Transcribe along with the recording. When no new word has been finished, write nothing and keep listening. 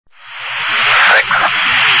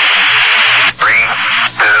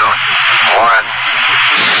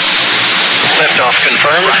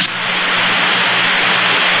confirmed.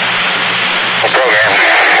 Program.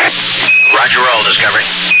 Roger, roll, Discovery.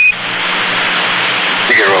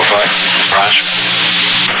 You get roll 5. Roger.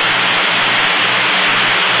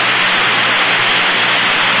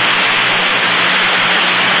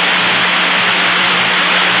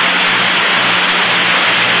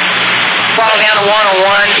 Throttle down to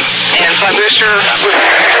 101 and flight booster.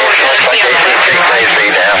 Phase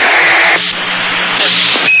B down.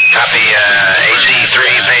 Copy, AC3,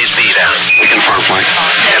 phase B down. We confirm flight.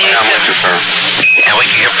 Capcom will confirm. And we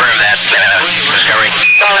can confirm that, Discovery.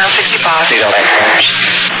 Throttle down 65. See all that first.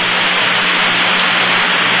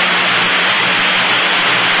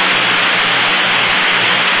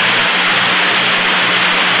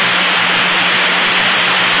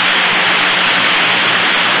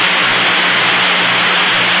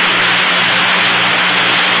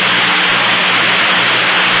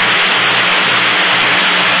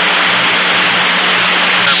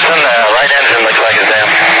 Right engine looks like it's down.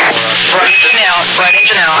 Right engine out. Right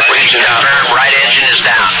engine out. Right engine is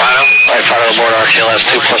down. Final. Right, final aboard RQLS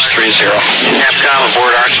 2 plus 30. Capcom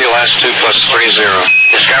aboard RQLS 2 plus 30.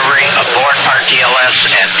 Discovery aboard RTLS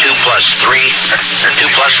at 2 plus 3, or 2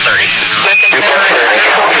 plus 30. 2 plus 30.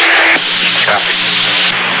 Copy.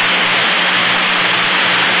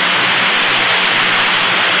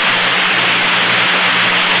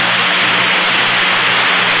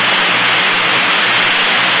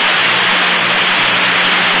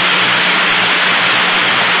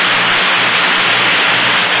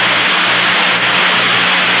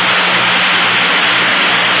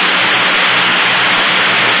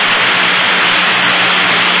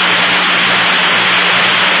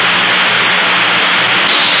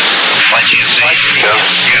 Go.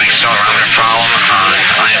 You got accelerometer problem on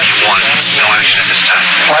IMU1. No action at this time.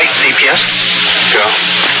 Flight DPS. Go.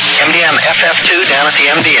 MDM FF2 down at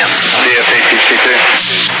the MDM. DFATC2.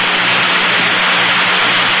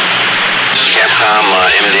 Capcom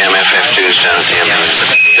MDM FF2 is down at the MDM.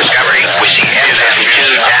 Discovery, we see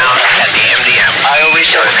FF2 down at the MDM. IOV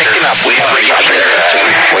sort of picked him up. We got it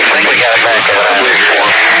back.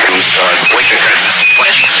 We can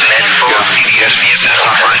question submit for PDS VFS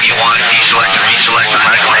on IMU1. Deselect and reselect the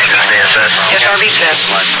medical aid STS. Yes, RV set.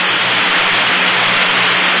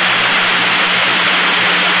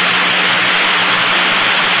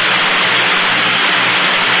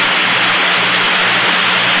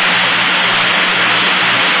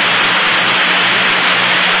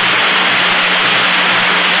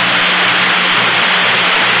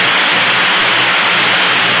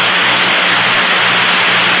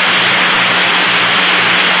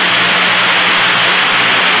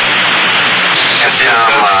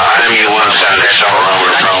 IMU1 sound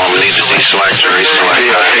accelerometer problem. We need to deselect or reselect.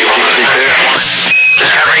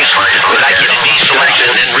 Discovery, would like you to deselect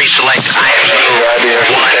and then reselect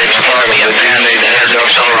IMU1 and the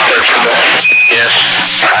accelerometer problem. Yes.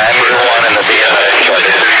 IMU1 and the BFS.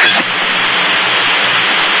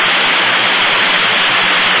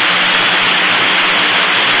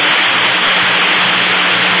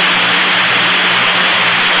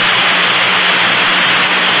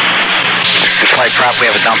 Flight prop, we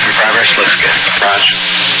have a dump in progress. Looks good. Roger.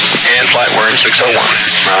 And flight, we're in 601.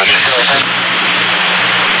 Roger.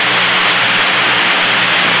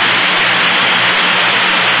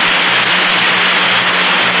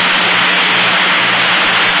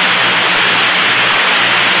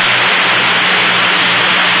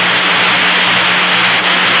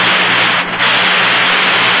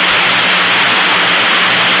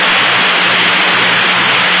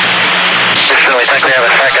 So we think we have a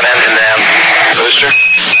second engine down. Booster?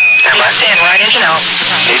 Left in, right engine out.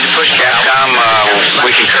 Need to push Capcom.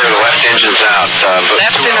 We concur the left engine's out.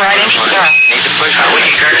 Left in, right engine out. Need to push. We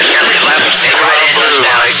concur Discovery left and right engine's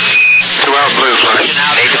down. 2 out blue, flight.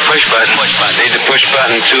 Need to push button. Need to push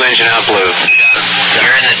button. 2 engine out blue.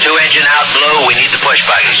 You're in the 2 engine out blue. We need the push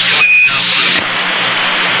buttons.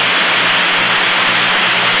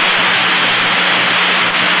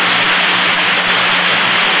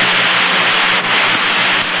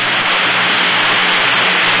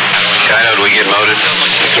 Did we get moted?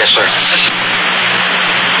 Yes, sir.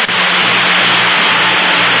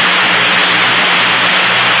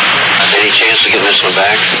 Any chance of getting this one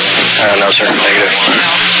back? No, sir. Negative.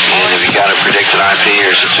 And have you got a predicted IP,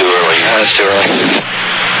 or is it too early? It's too early.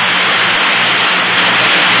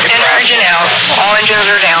 Center engine out. All engines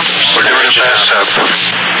are down. We're doing the best.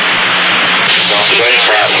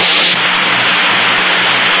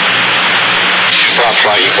 Prop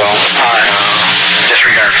flight, you call? All right.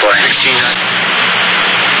 Disregard flight.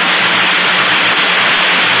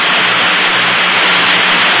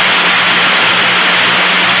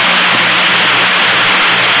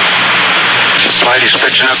 flight. He's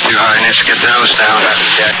pitching up too high. He needs to get the nose down.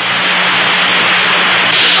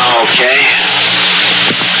 Okay.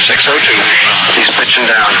 602. He's pitching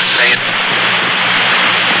down.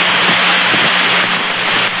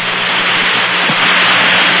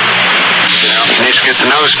 He needs to get the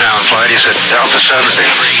nose down, flight. He's at Alpha 70.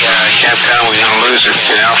 Capcom, we're going to lose it.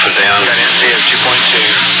 Get Alpha down. Got NC of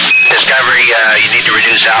 2.2. Discovery, you need to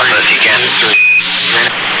reduce Alpha if you can.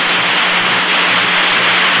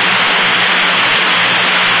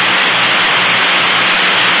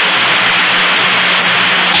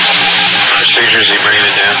 Procedures, he bringing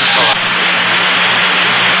it down.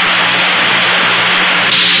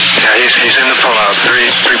 Yeah, he's in the pullout.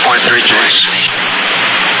 3.3 Gs.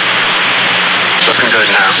 Looking good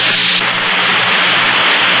now.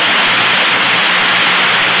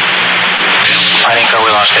 I think we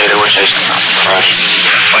lost data. We're chasing. Roger.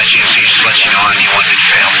 Flight GMC just let you know on anyone that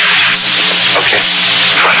failed. Okay.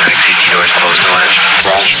 Flight 6 doors closed the ledge.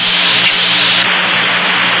 Roger.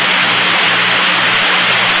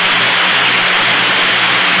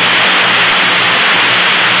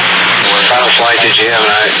 What kind of flight did you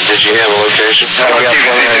have? Did you have a location? We got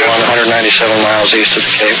 197 miles east of the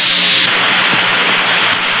Cape.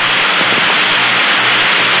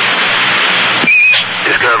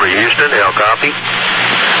 Discovery Houston, L copy.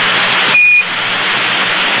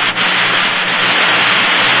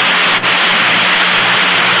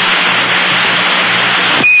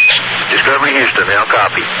 Discovery Houston, L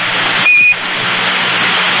copy.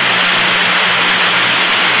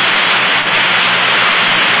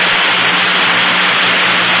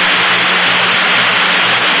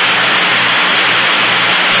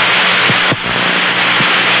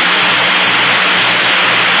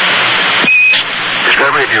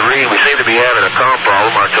 Discovery, if you read, we seem to be having a comm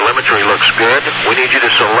problem. Our telemetry looks good. We need you to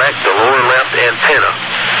select the lower left antenna.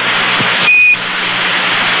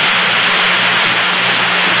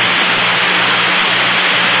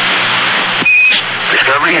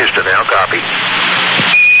 Discovery Houston, now copy.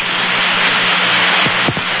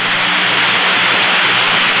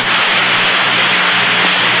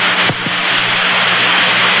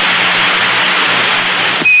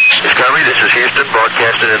 Discovery, this is Houston,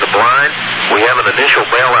 broadcasting in the blind. We have an initial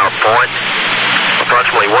bailout point,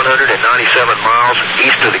 approximately 197 miles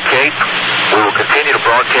east of the Cape. We will continue to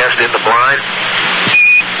broadcast in the blind.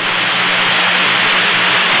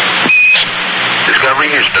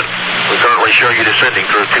 Discovery Houston, we currently show you descending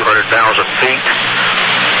through 200,000 feet,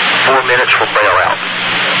 4 minutes from bailout.